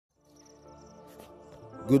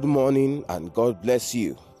Good morning and God bless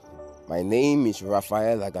you. My name is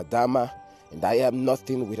Raphael Agadama and I am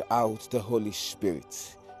nothing without the Holy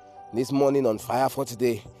Spirit. This morning on Fire for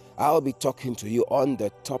Today, I'll be talking to you on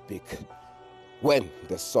the topic, When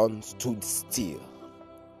the Sun Stood Still.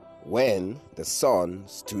 When the sun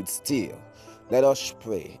stood still. Let us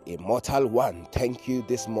pray. Immortal One, thank you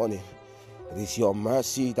this morning. It is your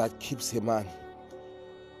mercy that keeps a man.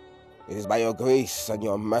 It is by your grace and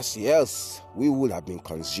your mercy, else we would have been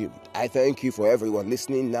consumed. I thank you for everyone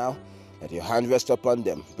listening now. Let your hand rest upon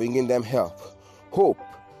them, bringing them help, hope,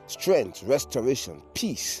 strength, restoration,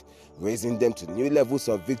 peace, raising them to new levels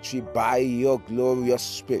of victory by your glorious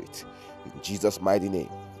Spirit. In Jesus' mighty name,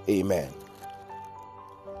 amen.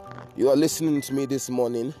 You are listening to me this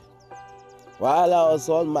morning. While I was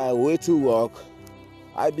on my way to work,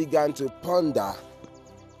 I began to ponder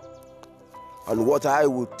on what I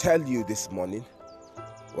would tell you this morning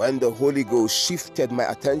when the Holy Ghost shifted my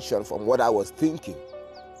attention from what I was thinking.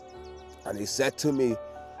 And he said to me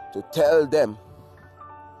to tell them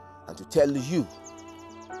and to tell you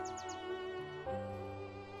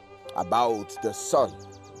about the sun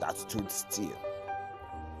that stood still.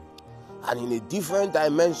 And in a different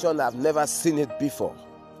dimension, I've never seen it before.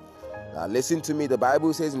 Now listen to me. The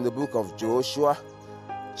Bible says in the book of Joshua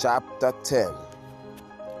chapter 10.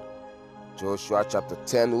 Joshua chapter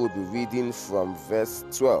 10, we'll be reading from verse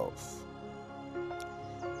 12.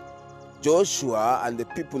 Joshua and the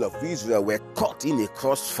people of Israel were caught in a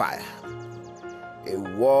crossfire, a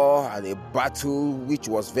war and a battle which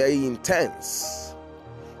was very intense.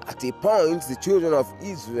 At a point, the children of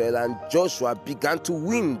Israel and Joshua began to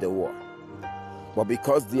win the war. But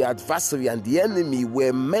because the adversary and the enemy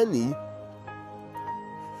were many,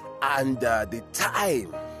 and the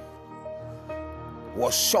time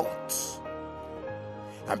was short,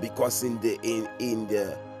 and because in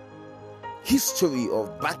the history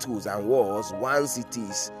of battles and wars, once it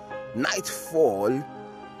is nightfall,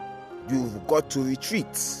 you've got to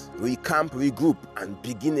retreat, recamp, regroup, and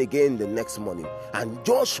begin again the next morning. And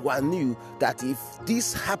Joshua knew that if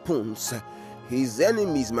this happens, his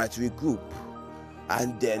enemies might regroup,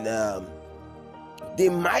 and then they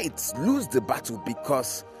might lose the battle,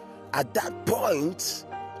 because at that point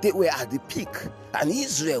they were at the peak and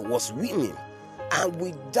Israel was winning. And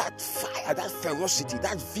with that fire, that ferocity,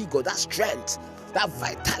 that vigor, that strength, that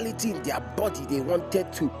vitality in their body,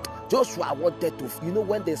 Joshua wanted to,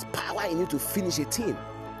 when there's power in you to finish a team,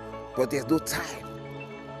 but there's no time.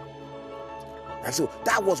 And so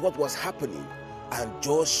that was what was happening. And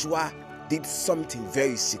Joshua did something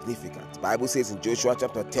very significant. The Bible says in Joshua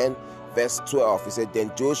chapter 10, verse 12, he said,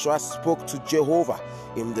 Then Joshua spoke to Jehovah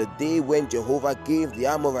in the day when Jehovah gave the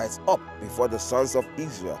Amorites up before the sons of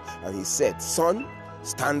Israel. And he said, Sun,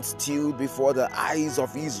 stand still before the eyes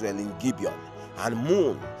of Israel in Gibeon, and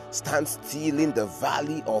moon, stand still in the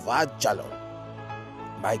valley of Ajalon.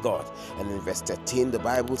 My God. And in verse 13, the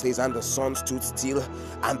Bible says, And the sun stood still,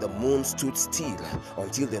 and the moon stood still,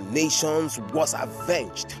 until the nations was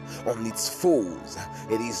avenged on its foes.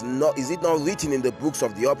 Is it not written in the books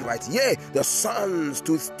of the upright? Yea, the sun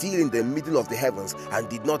stood still in the middle of the heavens, and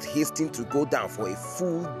did not hasten to go down for a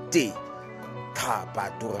full day.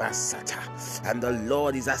 And the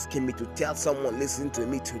Lord is asking me to tell someone listening to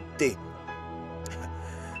me today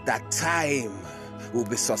that time will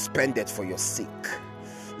be suspended for your sake.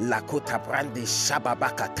 Lakota Brandi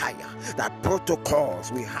Shababakataya, that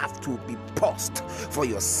protocols will have to be paused for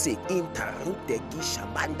your sake.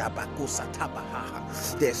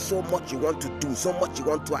 There's so much you want to do, so much you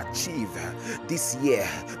want to achieve this year,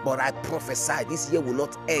 but I prophesy this year will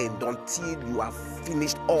not end until you have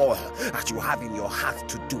finished all that you have in your heart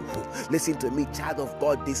to do. Listen to me, child of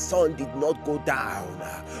God. The sun did not go down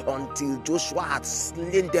until Joshua had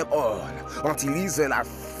slain them all, until Israel had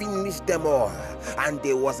finished them all, and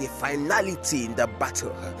there was a finality in the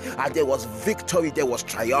battle, and there was victory, there was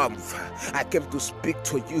triumph. I came to speak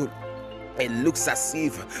to you. It looks as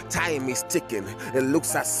if time is ticking. It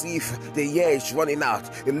looks as if the year is running out.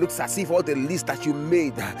 It looks as if all the lists that you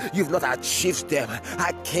made, you've not achieved them.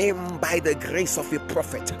 I came by the grace of a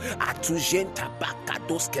prophet.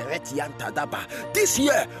 This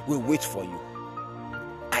year will wait for you.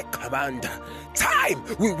 I command time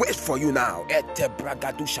will wait for you now.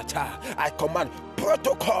 I command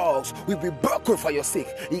protocols will be broken for your sake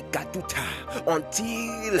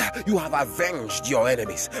until you have avenged your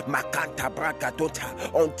enemies.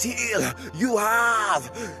 Until you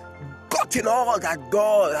have forgotten all that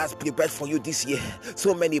God has prepared for you this year.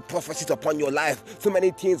 So many prophecies upon your life, so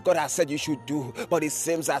many things God has said you should do, but it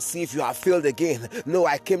seems as if you have failed again. No,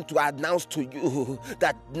 I came to announce to you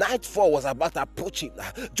that nightfall was about approaching.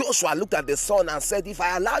 Joshua looked at the sun and said, if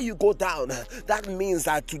I allow you go down, that means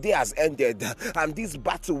that today has ended, and this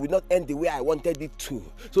battle will not end the way I wanted it to.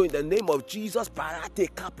 So in the name of Jesus,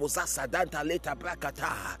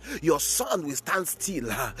 your sun will stand still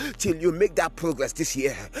till you make that progress this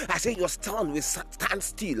year. I say your sun will stand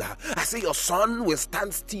still. I say your sun will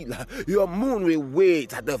stand still. Your moon will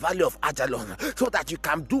wait at the valley of Ajalon, so that you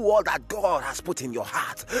can do all that God has put in your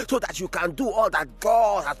heart, so that you can do all that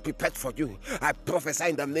God has prepared for you. I prophesy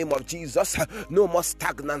in the name of Jesus, no more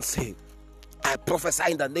stagnancy. I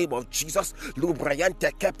prophesy in the name of Jesus,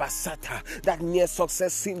 that near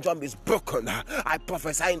success syndrome is broken. I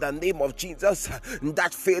prophesy in the name of Jesus,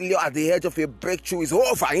 that failure at the edge of a breakthrough is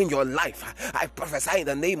over in your life. I prophesy in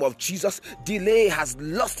the name of Jesus, delay has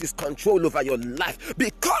lost its control over your life,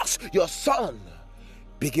 because your sun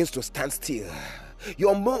begins to stand still.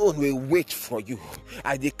 Your moon will wait for you.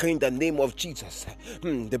 I declare in the name of Jesus,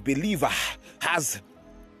 the believer has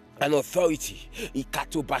an authority.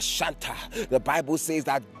 The Bible says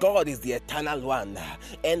that God is the eternal one.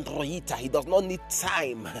 Androita, he does not need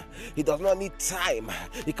time. He does not need time.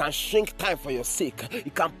 He can shrink time for your sake.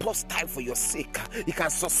 He can pause time for your sake. He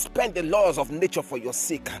can suspend the laws of nature for your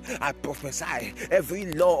sake. I prophesy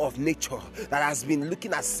every law of nature that has been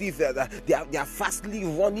looking as if they are fastly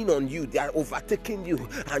running on you. They are overtaking you,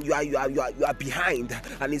 and you are behind.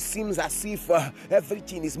 And it seems as if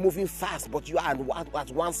everything is moving fast, but you are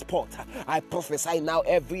at one spot. I prophesy now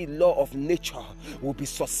every law of nature will be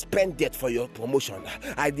suspended for your promotion.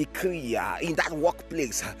 I decree in that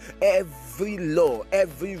workplace, every law,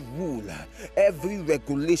 every rule, every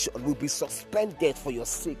regulation will be suspended for your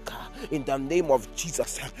sake. In the name of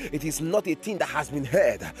Jesus, it is not a thing that has been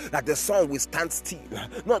heard that the sun will stand still,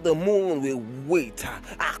 not the moon will wait.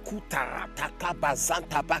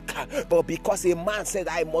 But because a man said,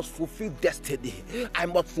 I must fulfill destiny, I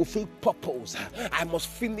must fulfill purpose, I must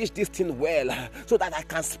finish this thing well, so that I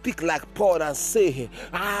can speak like Paul and say,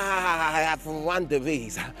 I have run the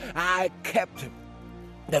race, I kept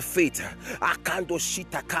the faith, Akando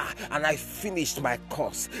Shitaka, and I finished my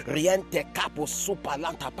course. Riente Capo Super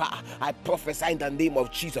Lantapa. I prophesy in the name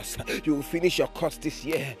of Jesus, you will finish your course this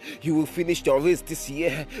year. You will finish your race this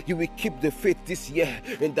year. You will keep the faith this year.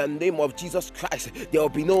 In the name of Jesus Christ, there will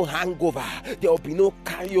be no hangover. There will be no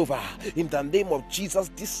carryover. In the name of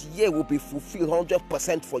Jesus, this year will be fulfilled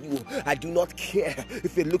 100% for you. I do not care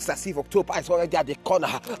if it looks as if October is already at the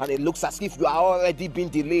corner, and it looks as if you are already being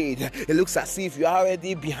delayed. It looks as if you are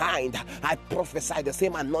already behind. I prophesy the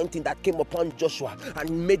same anointing that came upon Joshua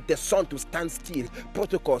and made the sun to stand still.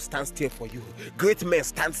 Protocol stand still for you. Great men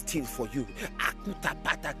stand still for you.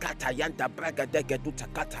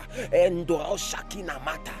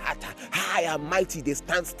 High and mighty, they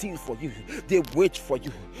stand still for you. They wait for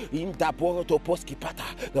you. In the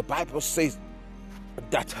Bible says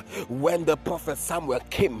that when the prophet Samuel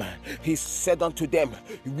came, he said unto them,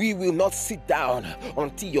 we will not sit down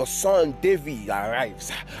until your son David arrives.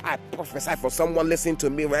 I prophesy for someone listening to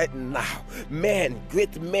me right now. Men,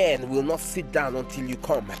 great men will not sit down until you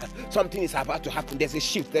come. Something is about to happen. There's a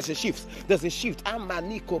shift.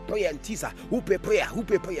 Amaniko prayer and teaser. Hupe prayer.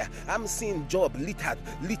 I'm seeing job littered.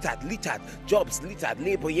 Jobs littered.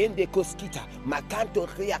 Labor yende koskita. Makanto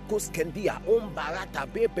rea koskendia. Umbarata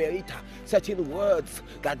beperita. Certain words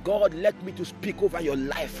that God led me to speak over your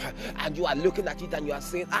life, and you are looking at it and you are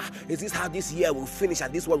saying, is this how this year will finish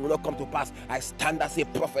and this one will not come to pass? I stand as a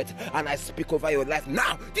prophet and I speak over your life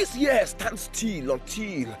now. This year stand still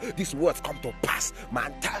until these words come to pass.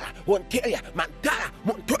 Mantara, Ontaria, Mantara,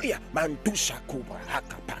 Montoya, Mandusha Kuba,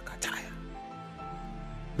 Hakapakataya.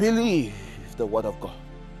 Believe the word of God.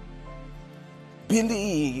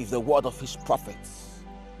 Believe the word of his prophets.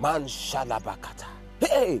 Man Shalabakata.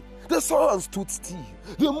 Hey! The sun stood still.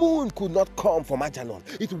 The moon could not come from Ajalon.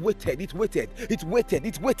 It waited.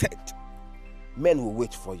 Men will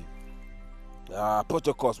wait for you.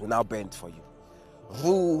 Protocols will now bend for you.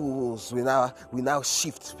 Rules will now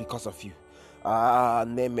shift because of you. It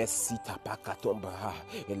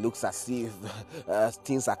looks as if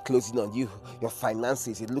things are closing on you. Your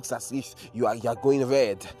finances, it looks as if you are going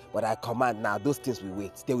red. But I command now, those things will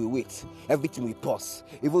wait. They will wait. Everything will pause.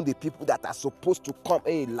 Even the people that are supposed to come,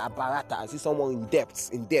 Labarata, I see someone in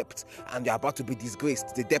debt, and they're about to be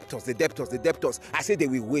disgraced. The debtors. I say they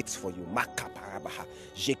will wait for you.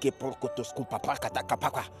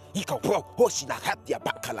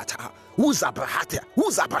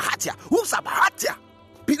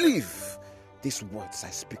 Believe these words I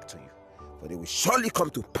speak to you. for they will surely come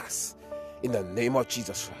to pass in the name of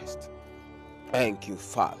Jesus Christ. Thank you,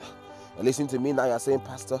 Father. And listen to me now. You're saying,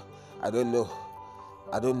 Pastor, I don't know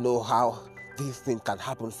how this thing can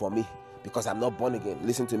happen for me because I'm not born again.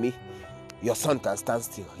 Listen to me. Your son can stand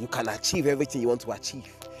still. You can achieve everything you want to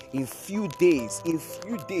achieve. In few days, you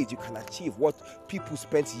can achieve what people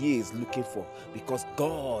spent years looking for, because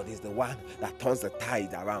God is the one that turns the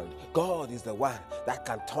tide around. God is the one that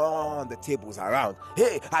can turn the tables around.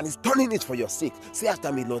 Hey, and He's turning it for your sake. Say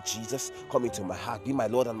after me, Lord Jesus, come into my heart. Be my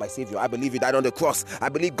Lord and my Savior. I believe you died on the cross. I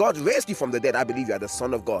believe God raised you from the dead. I believe you are the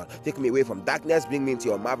Son of God. Take me away from darkness. Bring me into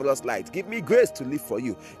your marvelous light. Give me grace to live for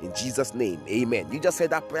you. In Jesus' name, amen. You just said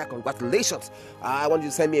that prayer. Congratulations. I want you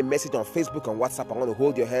to send me a message on Facebook and WhatsApp. I want to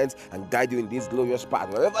hold your hand and guide you in this glorious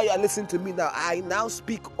path. Wherever you are listening to me now, I now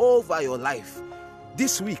speak over your life.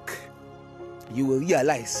 This week, you will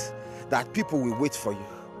realize that people will wait for you.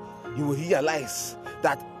 You will realize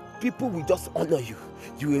that people will just honor you.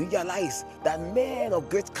 You will realize that men of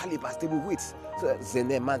great calibers, they will wait.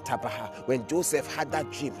 When Joseph had that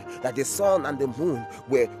dream that the sun and the moon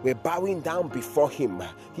were bowing down before him,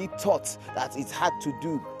 he thought that it had to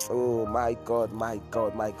do, oh my God.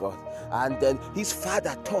 And then his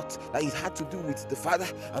father thought that it had to do with the father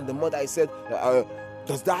and the mother. He said,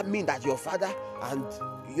 does that mean that your father and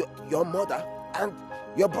your mother and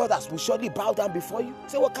your brothers will surely bow down before you?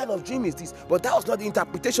 Say, what kind of dream is this? But that was not the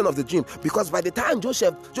interpretation of the dream, because by the time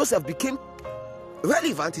Joseph became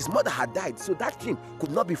relevant, his mother had died, so that dream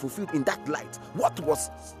could not be fulfilled in that light. What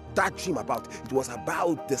was that dream about? It was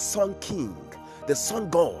about the sun king, the sun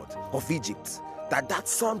god of Egypt, that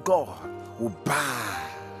sun god will bow,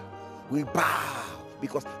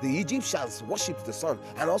 because the Egyptians worshipped the sun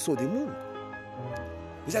and also the moon.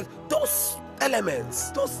 He said those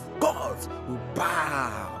elements, those gods will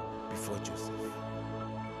bow before Joseph.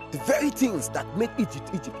 The very things that made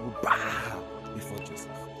Egypt will bow before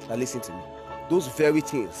Joseph. Now listen to me. Those very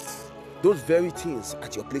things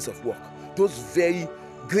at your place of work, those very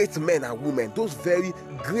great men and women, those very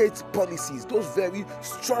great policies, those very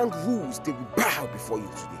strong rules, they will bow before you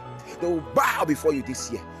today. They will bow before you this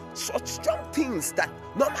year. Such strong things that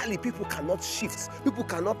normally people cannot shift. People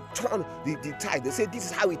cannot turn the tide. They say this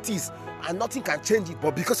is how it is and nothing can change it.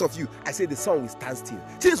 But because of you, I say the sun will stand still.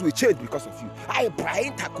 Things will change because of you.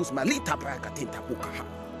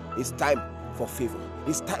 It's time for favor.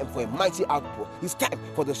 It's time for a mighty outpour. It's time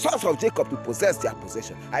for the sons of Jacob to possess their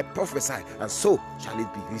possession. I prophesy, and so shall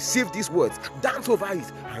it be. Receive these words, dance over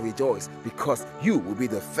it, and rejoice, because you will be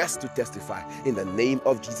the first to testify in the name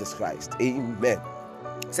of Jesus Christ. Amen.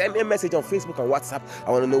 Send me a message on Facebook and WhatsApp.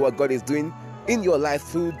 I want to know what God is doing in your life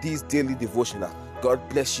through this daily devotional. God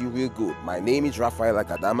bless you real good. My name is Raphael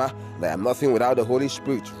Akadama, and I am nothing without the Holy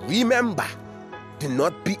Spirit. Remember, do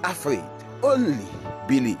not be afraid, only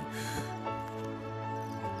believe.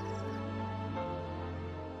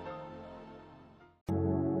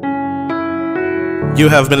 You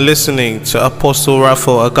have been listening to Apostle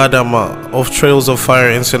Raphael Akadama of Trails of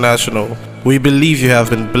Fire International. We believe you have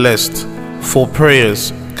been blessed. For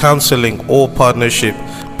prayers, counseling, or partnership,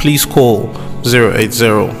 please call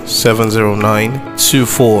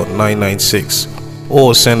 080-709-24996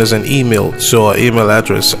 or send us an email to our email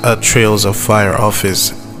address at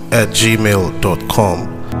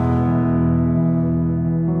trailsoffireoffice@gmail.com.